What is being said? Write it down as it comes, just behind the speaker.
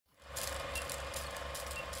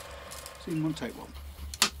Scene one, take one.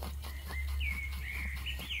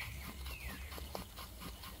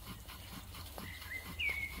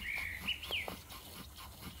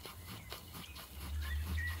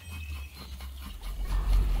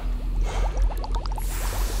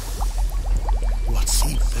 What's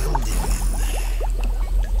he building in there?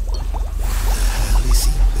 The hell is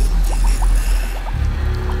he building in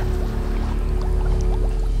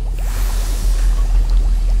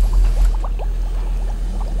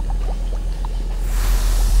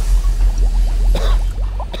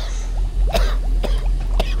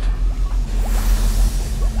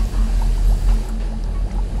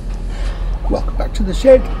Welcome back to the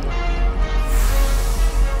shed.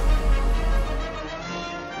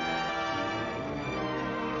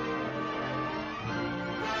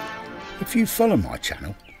 If you follow my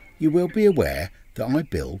channel, you will be aware that I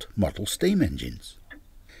build model steam engines.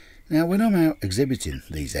 Now, when I'm out exhibiting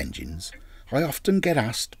these engines, I often get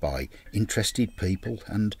asked by interested people,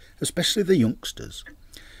 and especially the youngsters,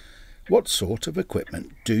 what sort of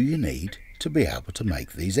equipment do you need to be able to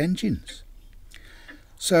make these engines?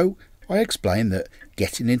 So I explain that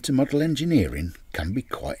getting into model engineering can be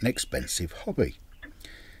quite an expensive hobby,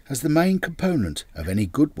 as the main component of any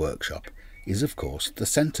good workshop is of course the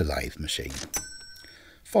centre lathe machine,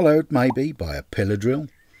 followed maybe by a pillar drill,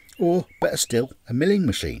 or better still, a milling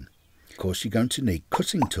machine. Of course, you're going to need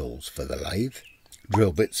cutting tools for the lathe,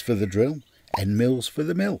 drill bits for the drill, end mills for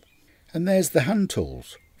the mill. And there's the hand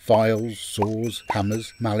tools, files, saws,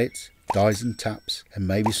 hammers, mallets, dies and taps, and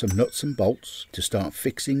maybe some nuts and bolts to start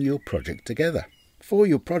fixing your project together. For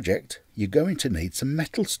your project, you're going to need some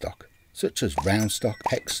metal stock, such as round stock,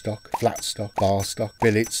 hex stock, flat stock, bar stock,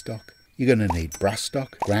 billet stock. You're going to need brass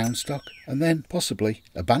stock, ground stock, and then possibly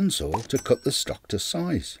a bandsaw to cut the stock to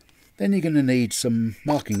size. Then you're going to need some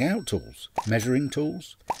marking out tools, measuring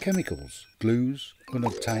tools, chemicals, glues,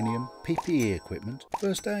 unobtainium, PPE equipment,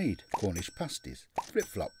 first aid, Cornish pasties,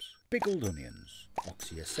 flip-flops, pickled onions,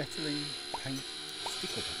 oxyacetylene, paint,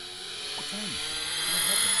 stickle packs.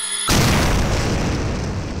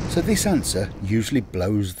 So this answer usually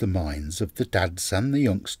blows the minds of the dads and the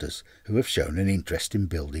youngsters who have shown an interest in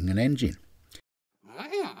building an engine.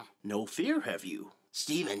 Ah, no fear, have you?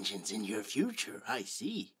 Steam engines in your future, I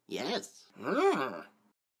see. Yes.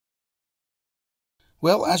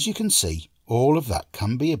 Well, as you can see, all of that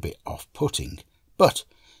can be a bit off-putting, but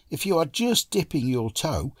if you are just dipping your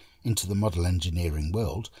toe into the model engineering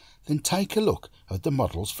world, then take a look at the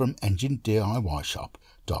models from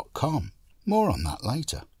Enginediyshop.com. More on that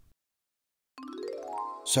later.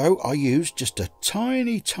 So I used just a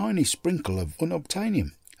tiny sprinkle of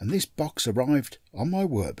unobtainium, and this box arrived on my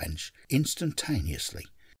workbench instantaneously.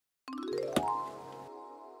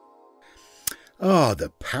 Ah,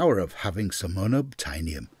 the power of having some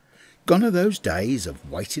unobtainium. Gone are those days of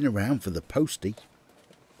waiting around for the postie.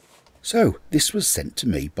 So this was sent to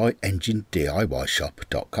me by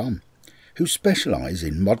Enginediyshop.com, who specialise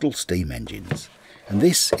in model steam engines. And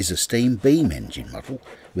this is a steam beam engine model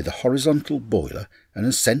with a horizontal boiler and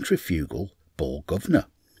a centrifugal ball governor.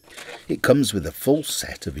 It comes with a full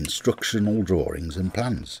set of instructional drawings and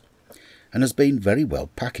plans, and has been very well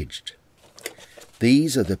packaged.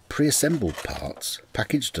 These are the pre-assembled parts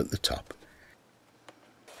packaged at the top,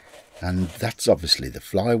 and that's obviously the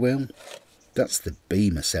flywheel, that's the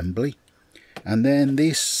beam assembly, and then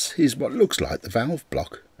this is what looks like the valve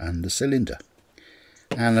block and the cylinder.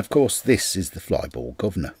 And of course this is the flyball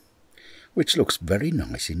governor, which looks very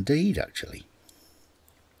nice indeed actually.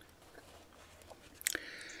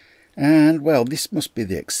 And well, this must be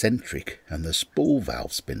the eccentric and the spool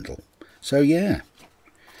valve spindle. So yeah,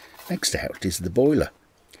 next out is the boiler.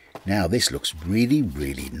 Now this looks really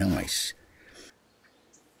nice.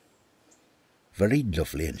 Very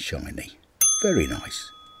lovely and shiny. Very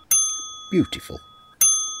nice. Beautiful.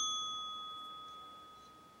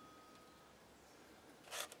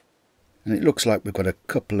 And it looks like we've got a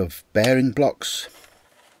couple of bearing blocks,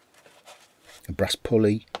 a brass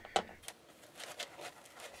pulley,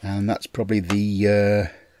 and that's probably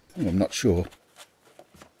the, I'm not sure.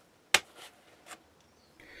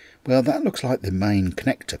 Well, that looks like the main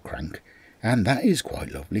connector crank, and that is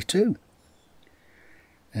quite lovely too.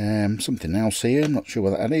 Something else here, I'm not sure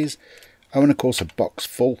what that is. Oh, and of course a box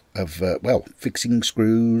full of, well, fixing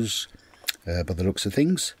screws, by the looks of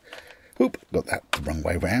things. Oop, got that the wrong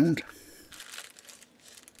way round.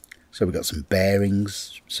 So we've got some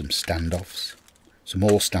bearings, some standoffs, some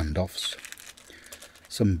more standoffs,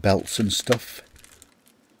 some belts and stuff.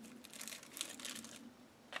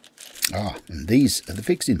 Ah, and these are the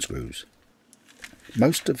fixing screws.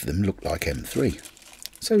 Most of them look like M3.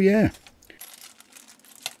 So yeah.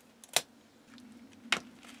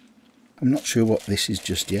 I'm not sure what this is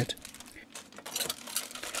just yet.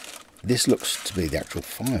 This looks to be the actual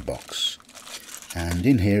firebox, and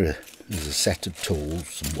in here there's a set of tools,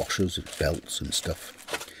 some washers and belts and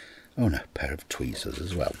stuff. Oh, and a pair of tweezers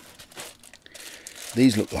as well.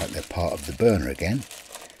 These look like they're part of the burner again,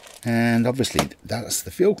 and obviously that's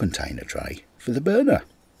the fuel container tray for the burner.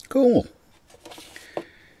 Cool.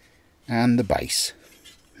 And the base.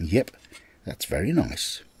 Yep, that's very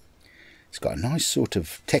nice. It's got a nice sort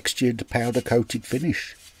of textured powder coated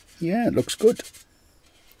finish. Yeah, it looks good.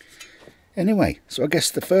 Anyway, so I guess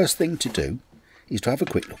the first thing to do is to have a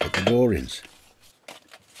quick look at the drawings.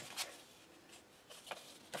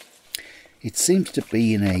 It seems to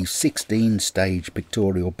be in a 16-stage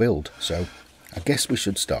pictorial build, so I guess we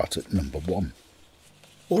should start at number 1.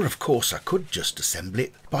 Or of course I could just assemble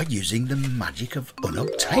it by using the magic of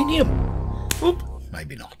unobtainium. Oop,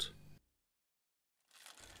 maybe not.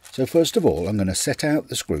 So first of all I'm going to set out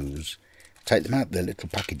the screws, take them out of their little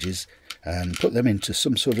packages and put them into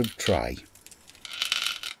some sort of tray.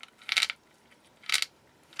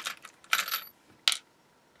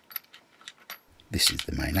 This is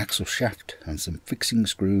the main axle shaft and some fixing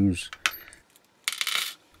screws,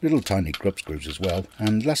 little tiny grub screws as well,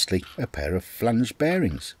 and lastly a pair of flange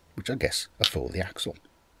bearings, which I guess are for the axle.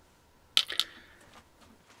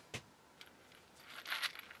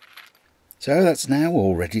 So that's now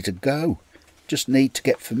all ready to go. Just need to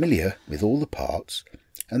get familiar with all the parts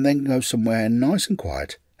and then go somewhere nice and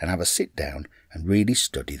quiet and have a sit down and really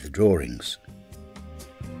study the drawings.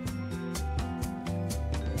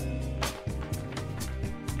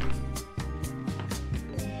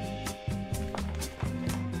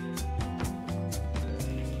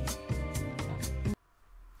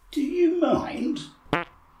 Do you mind?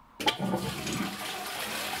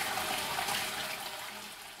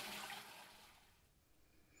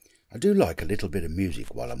 I do like a little bit of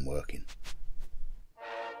music while I'm working.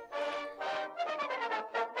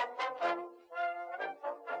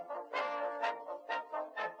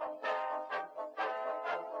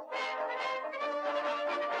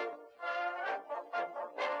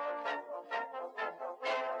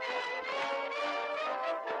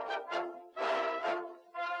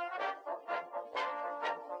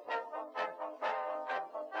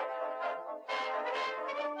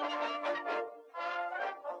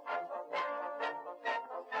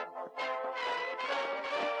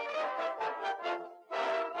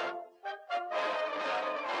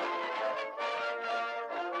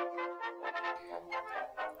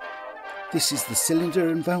 This is the cylinder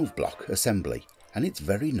and valve block assembly, and it's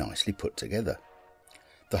very nicely put together.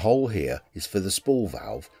 The hole here is for the spool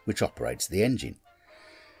valve which operates the engine,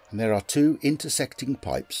 and there are 2 intersecting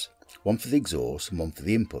pipes, one for the exhaust and one for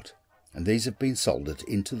the input, and these have been soldered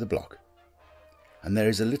into the block. And there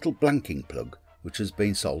is a little blanking plug which has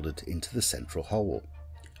been soldered into the central hole,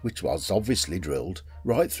 which was obviously drilled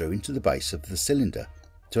right through into the base of the cylinder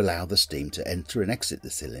to allow the steam to enter and exit the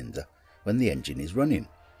cylinder when the engine is running.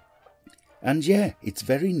 And yeah, it's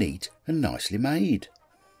very neat and nicely made.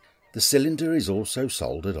 The cylinder is also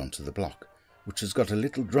soldered onto the block, which has got a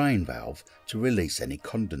little drain valve to release any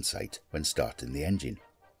condensate when starting the engine.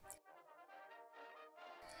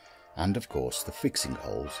 And of course the fixing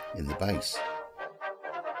holes in the base.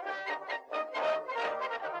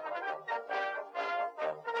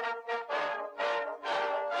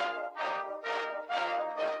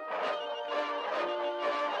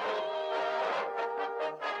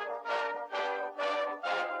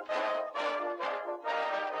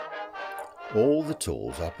 All the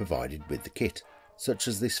tools are provided with the kit, such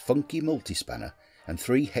as this funky multi-spanner and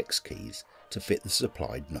 3 hex keys to fit the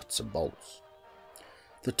supplied nuts and bolts.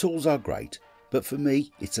 The tools are great, but for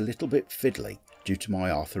me it's a little bit fiddly due to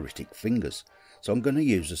my arthritic fingers, so I'm going to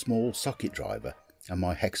use a small socket driver and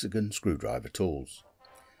my hexagon screwdriver tools,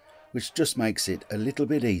 which just makes it a little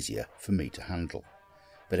bit easier for me to handle.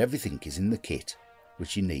 But everything is in the kit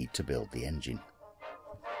which you need to build the engine.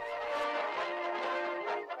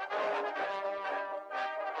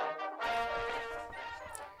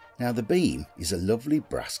 Now the beam is a lovely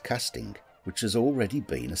brass casting which has already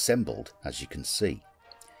been assembled, as you can see.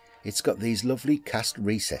 It's got these lovely cast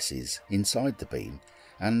recesses inside the beam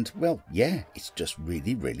and, well, yeah, it's just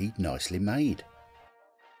really nicely made.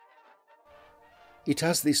 It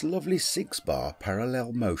has this lovely 6-bar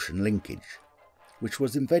parallel motion linkage which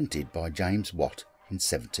was invented by James Watt in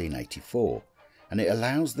 1784, and it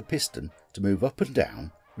allows the piston to move up and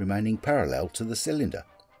down remaining parallel to the cylinder,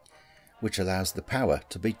 which allows the power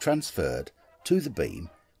to be transferred to the beam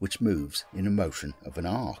which moves in a motion of an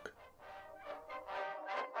arc.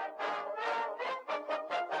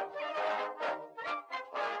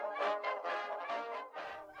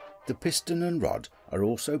 The piston and rod are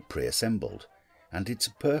also pre-assembled, and it's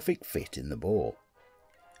a perfect fit in the bore.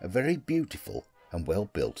 A very beautiful and well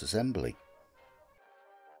built assembly.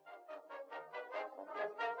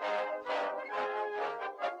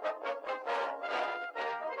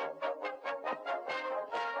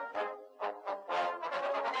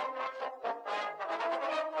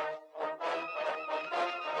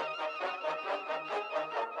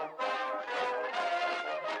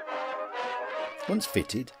 Once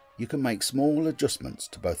fitted, you can make small adjustments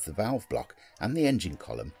to both the valve block and the engine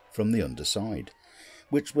column from the underside,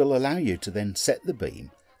 which will allow you to then set the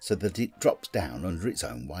beam so that it drops down under its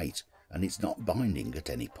own weight and it's not binding at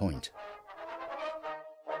any point.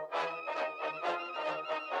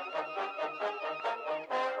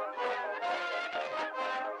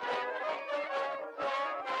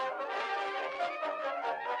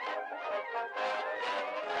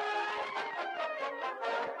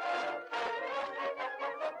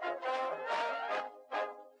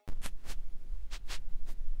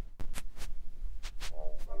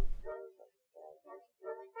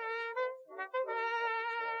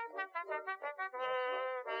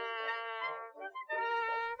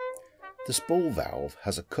 The spool valve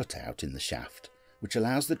has a cutout in the shaft which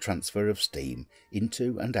allows the transfer of steam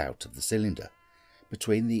into and out of the cylinder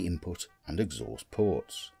between the input and exhaust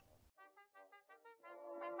ports.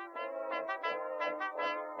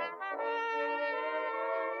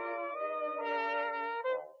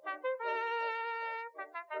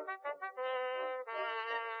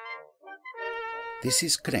 This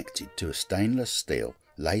is connected to a stainless steel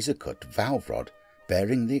laser cut valve rod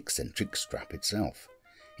bearing the eccentric strap itself.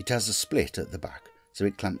 It has a split at the back so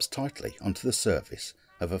it clamps tightly onto the surface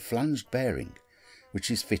of a flanged bearing which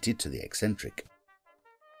is fitted to the eccentric.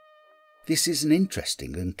 This is an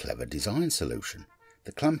interesting and clever design solution.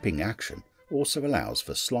 The clamping action also allows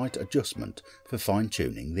for slight adjustment for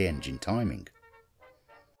fine-tuning the engine timing.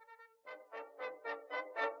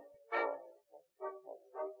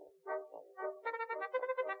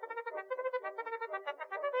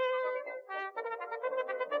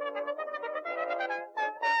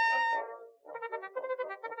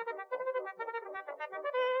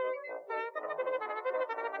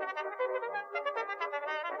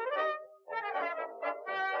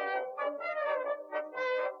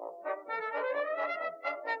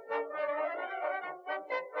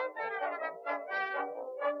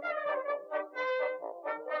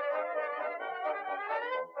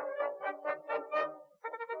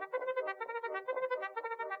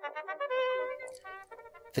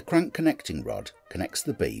 The crank connecting rod connects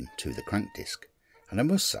the beam to the crank disc, and I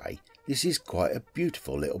must say this is quite a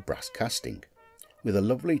beautiful little brass casting with a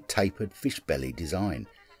lovely tapered fish belly design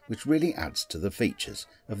which really adds to the features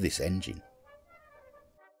of this engine.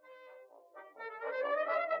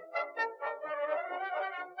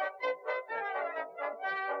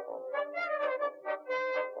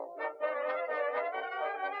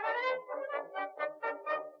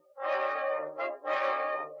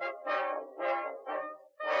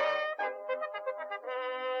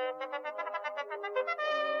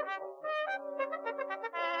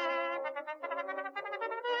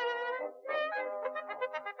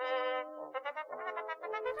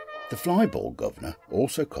 The flyball governor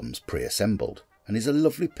also comes pre-assembled and is a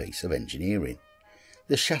lovely piece of engineering.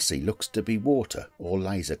 The chassis looks to be water or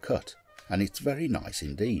laser cut, and it's very nice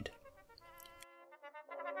indeed.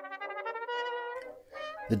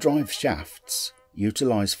 The drive shafts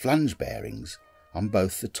utilise flange bearings on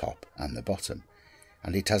both the top and the bottom,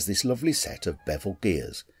 and it has this lovely set of bevel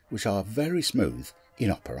gears which are very smooth in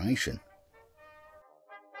operation.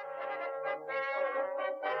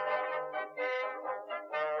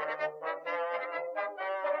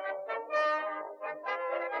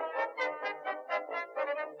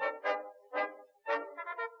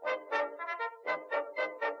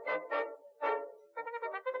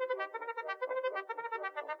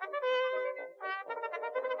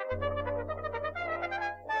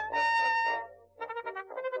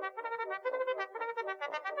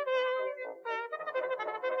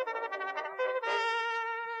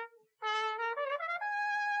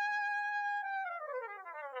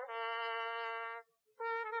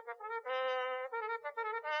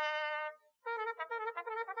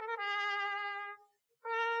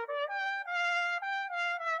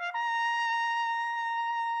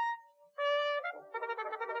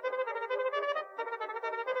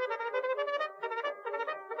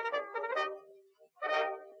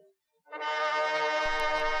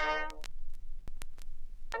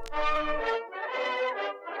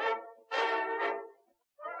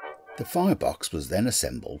 The firebox was then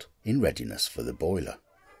assembled in readiness for the boiler.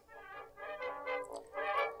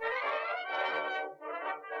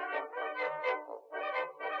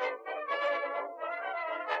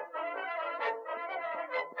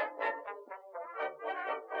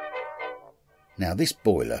 Now this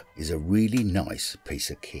boiler is a really nice piece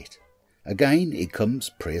of kit. Again, it comes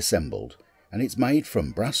pre-assembled and it's made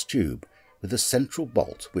from brass tube with a central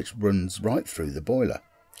bolt which runs right through the boiler,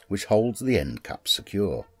 which holds the end cap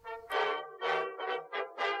secure.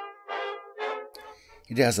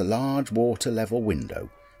 It has a large water level window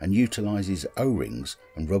and utilises O-rings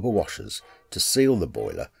and rubber washers to seal the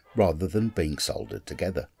boiler rather than being soldered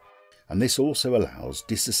together. And this also allows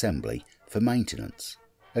disassembly for maintenance.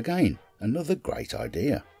 Again, another great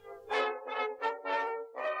idea.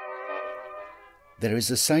 There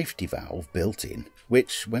is a safety valve built in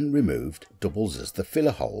which, when removed, doubles as the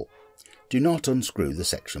filler hole. Do not unscrew the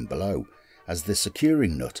section below, as the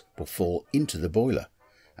securing nut will fall into the boiler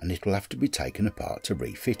and it will have to be taken apart to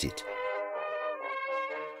refit it.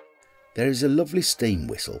 There is a lovely steam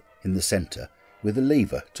whistle in the centre with a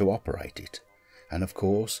lever to operate it, and of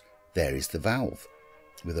course there is the valve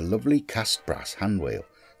with a lovely cast brass handwheel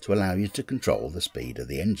to allow you to control the speed of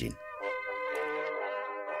the engine.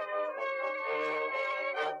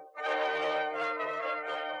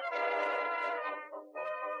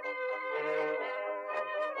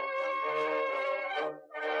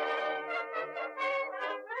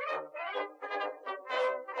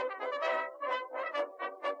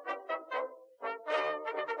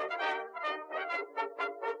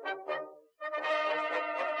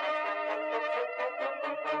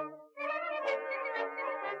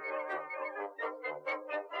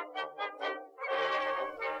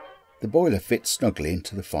 The boiler fits snugly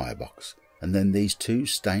into the firebox, and then these two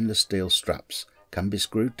stainless steel straps can be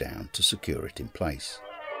screwed down to secure it in place.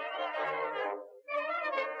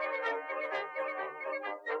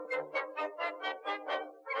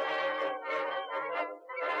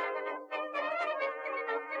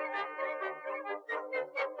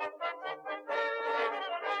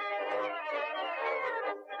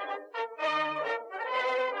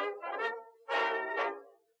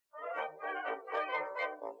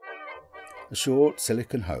 A short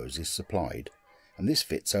silicone hose is supplied, and this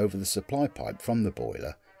fits over the supply pipe from the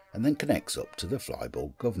boiler and then connects up to the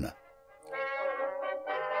flyball governor.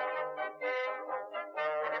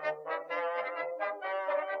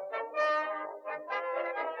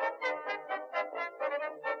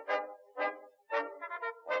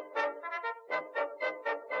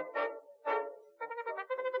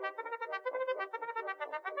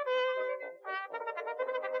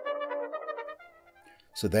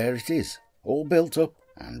 So there it is, all built up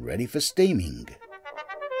and ready for steaming.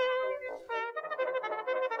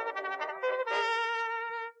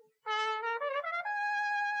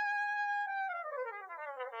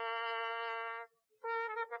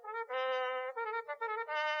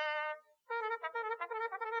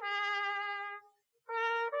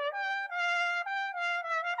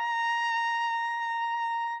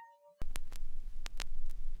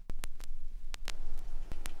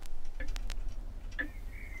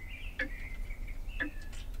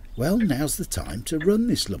 Well, now's the time to run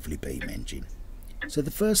this lovely beam engine. So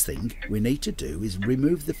the first thing we need to do is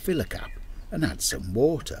remove the filler cap and add some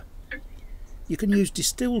water. You can use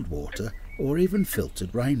distilled water or even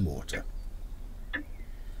filtered rainwater.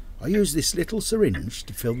 I use this little syringe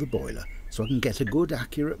to fill the boiler so I can get a good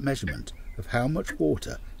accurate measurement of how much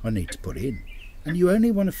water I need to put in. And you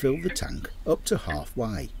only want to fill the tank up to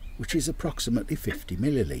halfway, which is approximately 50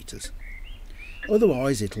 millilitres.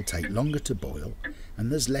 Otherwise it'll take longer to boil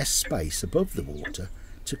and there's less space above the water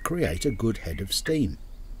to create a good head of steam.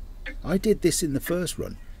 I did this in the first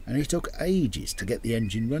run and it took ages to get the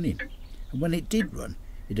engine running, and when it did run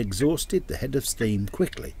it exhausted the head of steam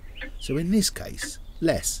quickly, so in this case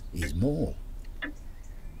less is more.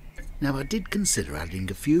 Now I did consider adding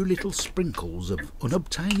a few little sprinkles of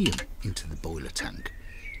unobtainium into the boiler tank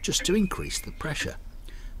just to increase the pressure,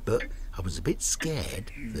 but I was a bit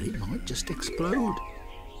scared that it might just explode.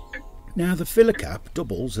 Now the filler cap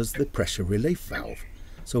doubles as the pressure relief valve,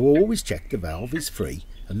 so always check the valve is free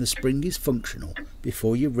and the spring is functional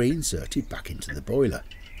before you reinsert it back into the boiler.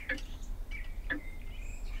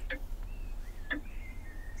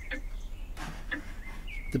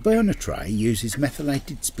 The burner tray uses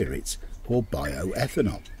methylated spirits or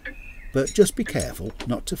bioethanol, but just be careful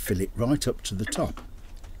not to fill it right up to the top.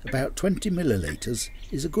 About 20 millilitres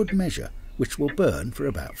is a good measure, which will burn for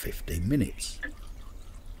about 15 minutes.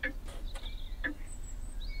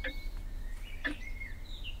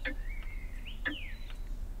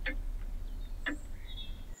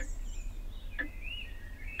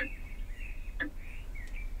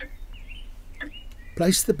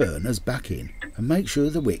 Place the burners back in and make sure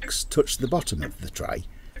the wicks touch the bottom of the tray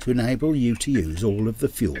to enable you to use all of the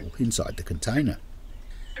fuel inside the container.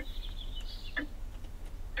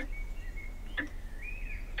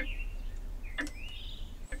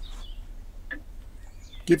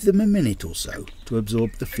 Give them a minute or so to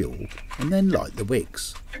absorb the fuel and then light the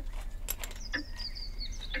wicks.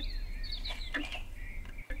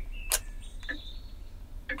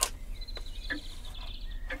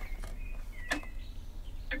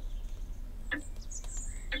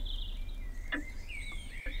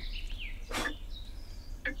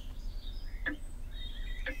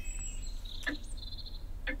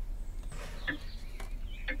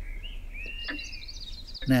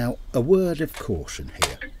 Now, a word of caution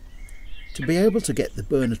here. To be able to get the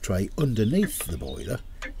burner tray underneath the boiler,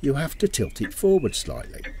 you have to tilt it forward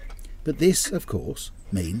slightly. But this, of course,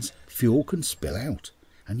 means fuel can spill out,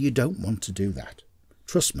 and you don't want to do that.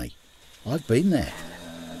 Trust me, I've been there.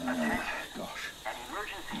 Gosh. An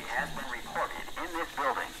emergency has been reported in this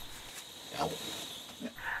building. Help.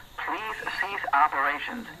 Please cease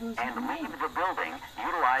operations and leave the building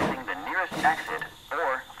utilizing the nearest exit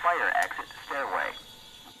or fire exit stairway.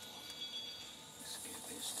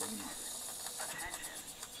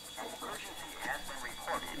 Emergency has been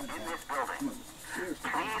reported in this building.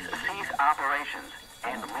 Please cease operations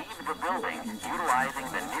and leave the building utilizing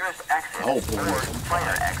the nearest exit or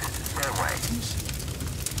fire exit stairway.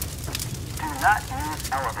 Do not use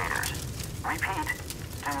elevators. Repeat,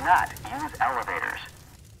 do not use elevators.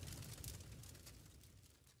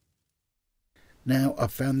 Now,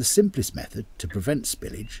 I've found the simplest method to prevent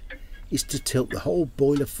spillage is to tilt the whole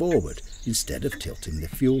boiler forward instead of tilting the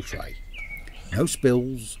fuel tray. No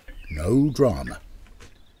spills, no drama.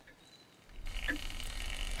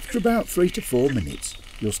 After about 3 to 4 minutes,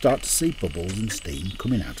 you'll start to see bubbles and steam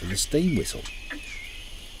coming out of the steam whistle.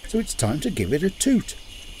 So it's time to give it a toot.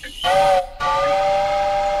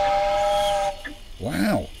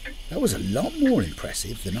 Wow, that was a lot more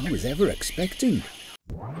impressive than I was ever expecting.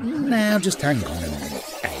 Now just hang on a minute,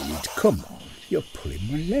 Aid, come on, you're pulling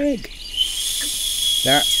my leg.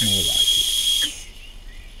 That's more like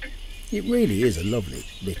it. It really is a lovely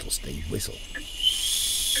little steam whistle.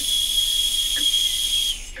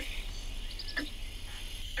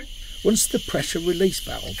 Once the pressure release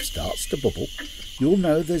valve starts to bubble, you'll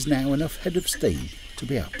know there's now enough head of steam to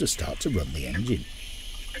be able to start to run the engine.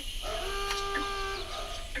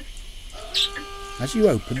 As you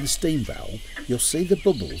open the steam valve, you'll see the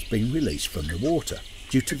bubbles being released from the water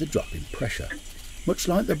due to the drop in pressure, much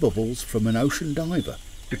like the bubbles from an ocean diver,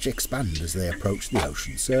 which expand as they approach the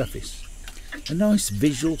ocean surface. A nice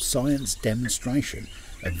visual science demonstration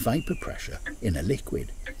of vapour pressure in a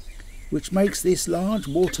liquid, which makes this large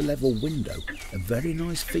water level window a very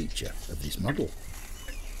nice feature of this model.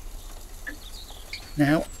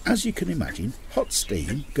 Now, as you can imagine, hot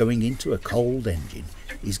steam going into a cold engine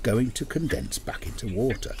is going to condense back into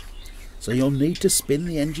water, so you'll need to spin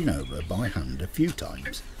the engine over by hand a few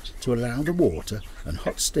times to allow the water and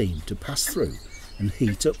hot steam to pass through and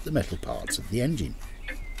heat up the metal parts of the engine.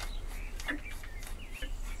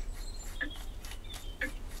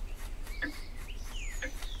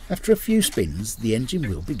 After a few spins, the engine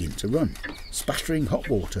will begin to run, spattering hot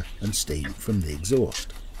water and steam from the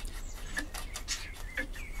exhaust.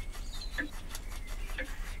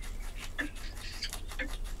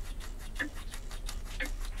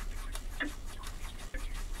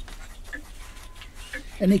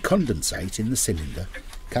 Any condensate in the cylinder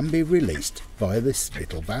can be released via this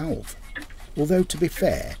little valve, although to be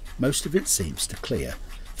fair, most of it seems to clear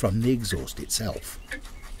from the exhaust itself.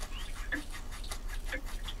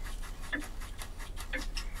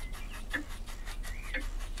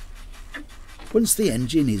 Once the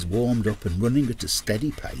engine is warmed up and running at a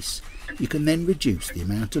steady pace, you can then reduce the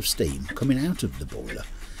amount of steam coming out of the boiler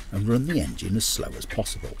and run the engine as slow as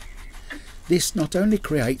possible. This not only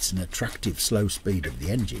creates an attractive slow speed of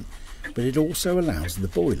the engine, but it also allows the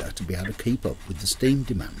boiler to be able to keep up with the steam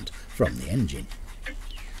demand from the engine.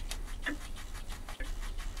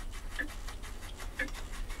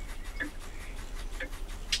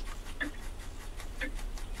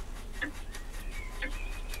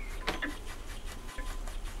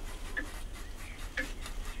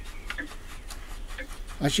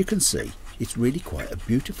 As you can see, it's really quite a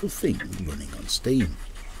beautiful thing running on steam.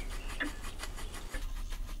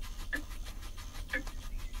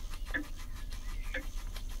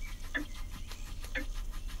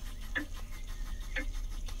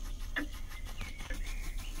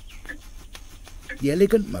 The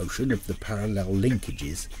elegant motion of the parallel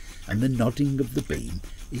linkages and the nodding of the beam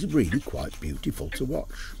is really quite beautiful to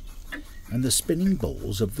watch. And the spinning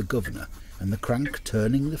balls of the governor and the crank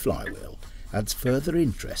turning the flywheel adds further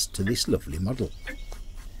interest to this lovely model.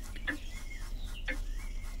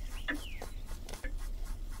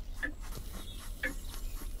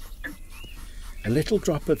 A little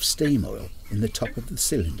drop of steam oil in the top of the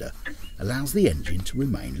cylinder allows the engine to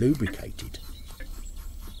remain lubricated.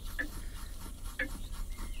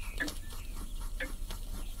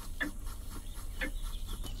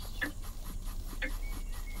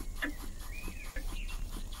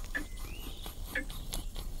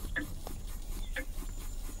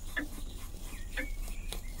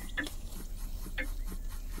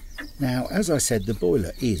 Now, as I said, the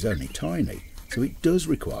boiler is only tiny, so it does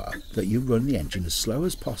require that you run the engine as slow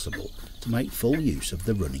as possible to make full use of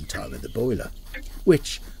the running time of the boiler,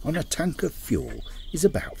 which on a tank of fuel is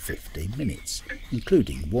about 15 minutes,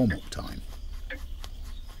 including warm-up time.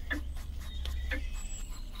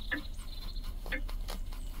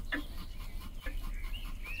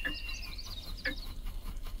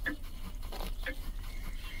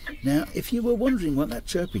 Now, if you were wondering what that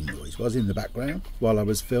chirping noise was in the background while I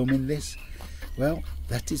was filming this, well,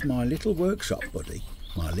 that is my little workshop buddy,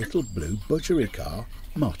 my little blue butchery car,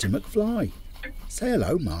 Marty McFly. Say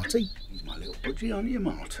hello, Marty. He's my little budgie, aren't you,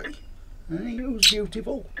 Marty? Hey, who's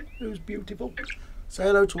beautiful? Who's beautiful? Say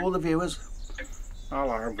hello to all the viewers.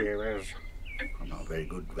 Hello, viewers. I'm not a very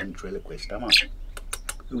good ventriloquist, am I?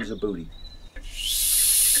 Who's a booty?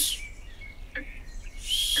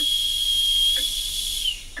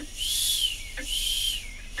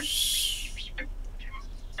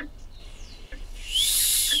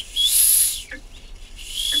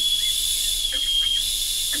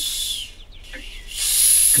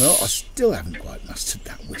 Well, I still haven't quite mastered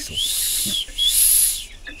that whistle.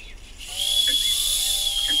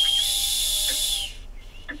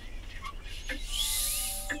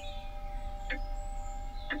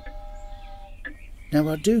 Now,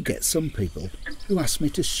 I do get some people who ask me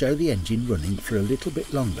to show the engine running for a little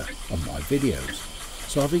bit longer on my videos,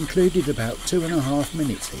 so I've included about 2.5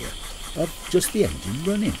 minutes here of just the engine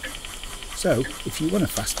running. So, if you want to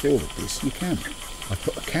fast forward this, you can. I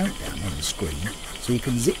put a countdown on the screen so you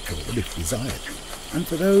can zip forward if desired. And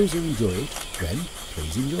for those who enjoy it, then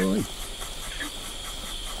please enjoy.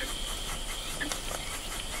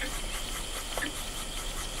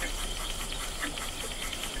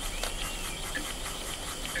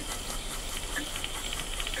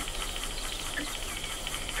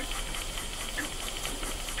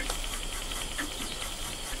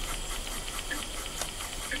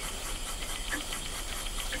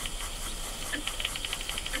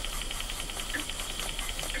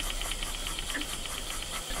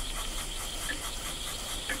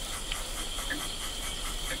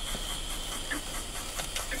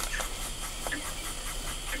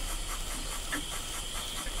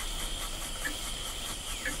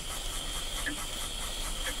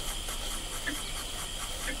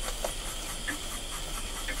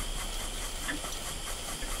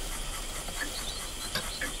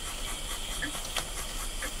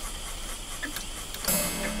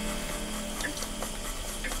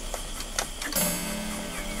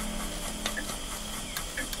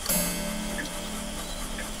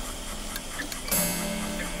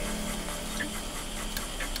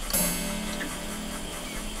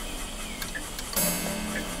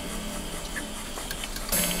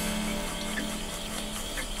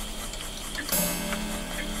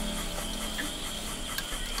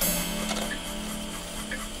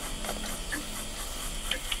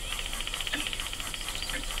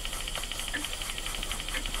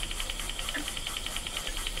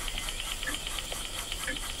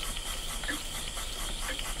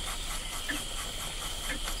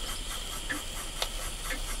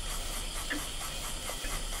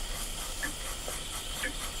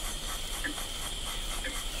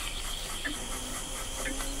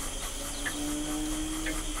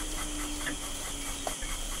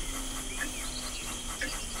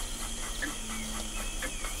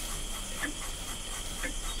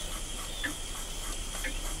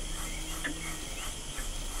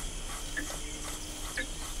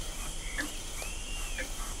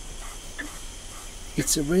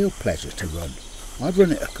 It's a real pleasure to run. I've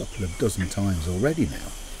run it a couple of dozen times already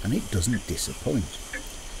now, and it doesn't disappoint.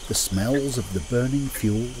 The smells of the burning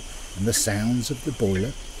fuel and the sounds of the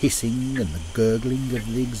boiler hissing and the gurgling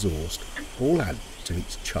of the exhaust all add to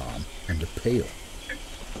its charm and appeal.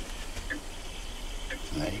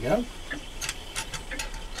 There you go.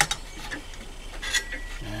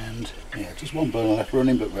 And yeah, just one burner left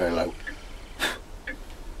running, but very low.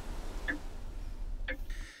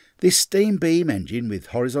 This steam beam engine with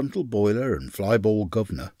horizontal boiler and flyball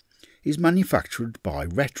governor is manufactured by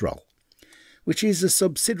Retrol, which is a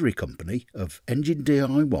subsidiary company of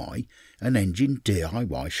Enginediyshop and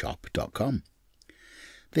Enginediyshop.com.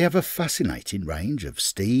 They have a fascinating range of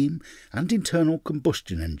steam and internal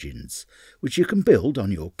combustion engines, which you can build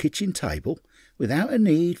on your kitchen table without a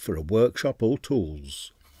need for a workshop or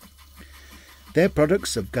tools. Their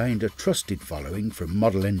products have gained a trusted following from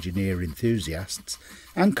model engineer enthusiasts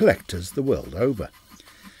and collectors the world over.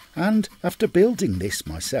 And after building this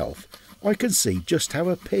myself, I can see just how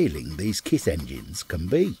appealing these kit engines can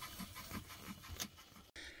be.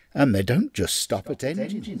 And they don't just stop at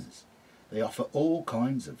engines. They offer all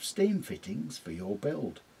kinds of steam fittings for your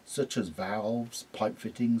build, such as valves, pipe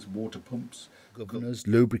fittings, water pumps, governors,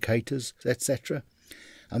 lubricators, etc.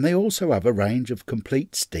 And they also have a range of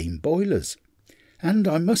complete steam boilers. And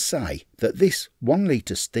I must say that this 1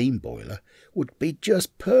 litre steam boiler would be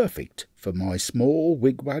just perfect for my small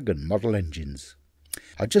wigwag and model engines.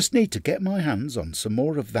 I just need to get my hands on some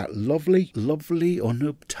more of that lovely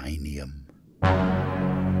unobtainium.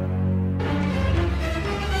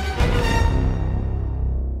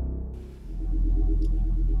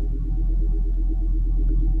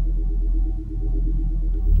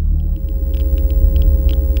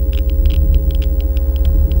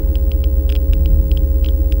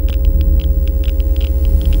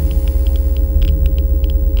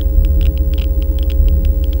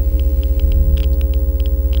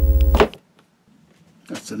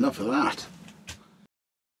 Enough of that.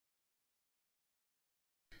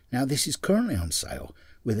 Now this is currently on sale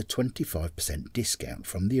with a 25% discount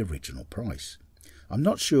from the original price. I'm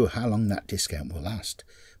not sure how long that discount will last,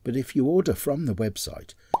 but if you order from the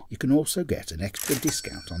website, you can also get an extra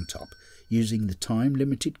discount on top using the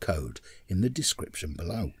time-limited code in the description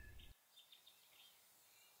below.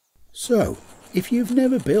 So, if you've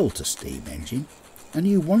never built a steam engine and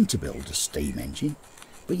you want to build a steam engine,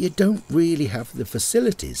 but you don't really have the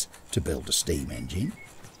facilities to build a steam engine,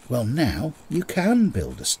 well, now you can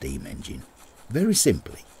build a steam engine very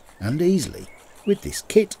simply and easily with this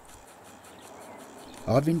kit.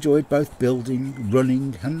 I've enjoyed both building,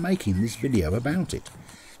 running and making this video about it,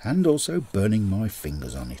 and also burning my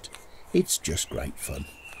fingers on it. It's just great fun.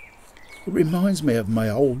 It reminds me of my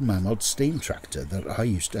old Mammoth steam tractor that I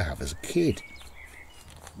used to have as a kid.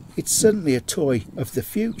 It's certainly a toy of the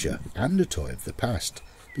future and a toy of the past,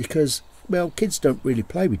 because, well, kids don't really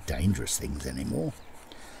play with dangerous things anymore.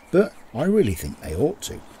 But I really think they ought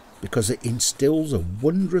to, because it instills a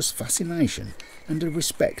wondrous fascination and a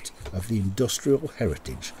respect of the industrial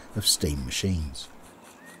heritage of steam machines.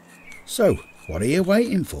 So, what are you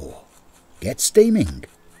waiting for? Get steaming!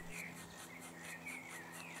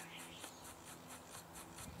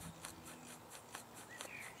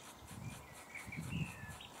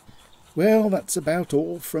 Well, that's about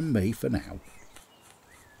all from me for now.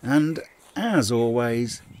 And, as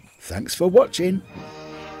always, thanks for watching.